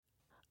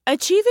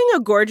Achieving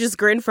a gorgeous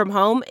grin from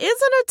home isn't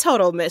a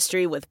total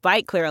mystery with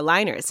Byte Clear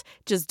aligners.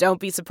 Just don't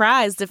be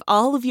surprised if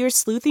all of your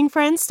sleuthing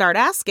friends start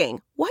asking,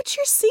 "What's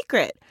your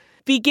secret?"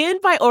 Begin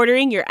by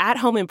ordering your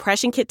at-home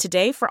impression kit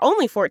today for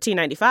only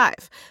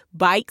 $14.95.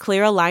 Byte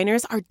Clear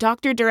aligners are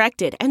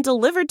doctor-directed and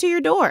delivered to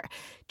your door.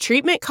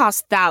 Treatment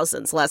costs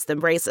thousands less than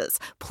braces.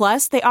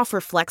 Plus, they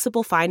offer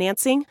flexible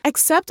financing,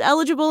 accept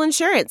eligible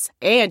insurance,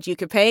 and you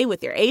can pay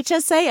with your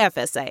HSA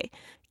FSA.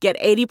 Get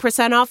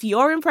 80% off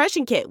your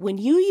impression kit when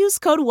you use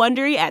code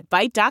WONDERY at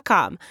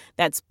Byte.com.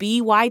 That's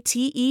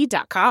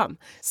BYTE.com.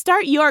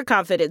 Start your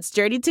confidence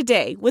journey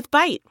today with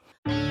Byte.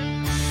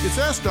 It's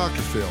Ask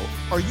Dr. Phil.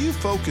 Are you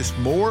focused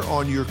more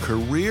on your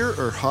career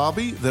or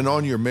hobby than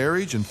on your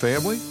marriage and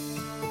family?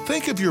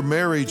 Think of your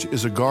marriage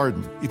as a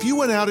garden. If you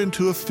went out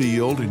into a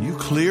field and you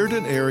cleared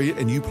an area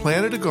and you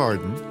planted a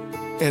garden,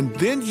 and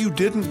then you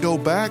didn't go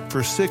back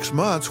for 6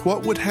 months,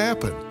 what would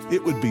happen?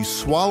 It would be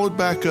swallowed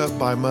back up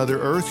by Mother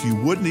Earth. You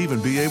wouldn't even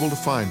be able to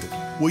find it.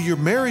 Well, your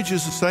marriage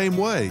is the same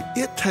way.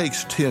 It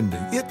takes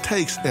tending. It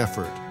takes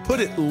effort.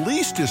 Put at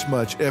least as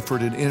much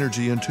effort and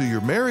energy into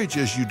your marriage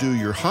as you do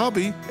your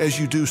hobby, as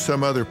you do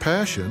some other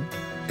passion.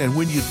 And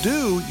when you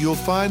do, you'll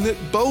find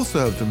that both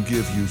of them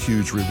give you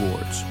huge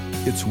rewards.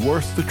 It's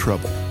worth the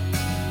trouble.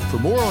 For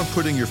more on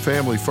putting your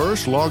family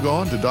first, log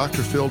on to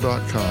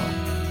drphil.com.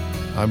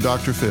 I'm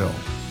Dr. Phil.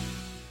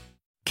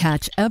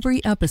 Catch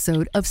every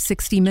episode of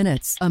 60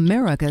 Minutes,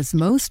 America's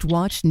most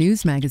watched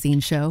news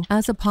magazine show,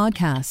 as a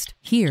podcast.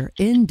 Hear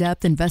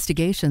in-depth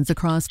investigations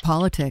across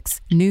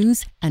politics,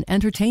 news, and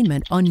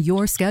entertainment on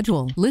your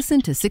schedule. Listen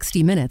to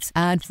 60 Minutes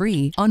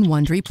ad-free on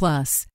Wondery Plus.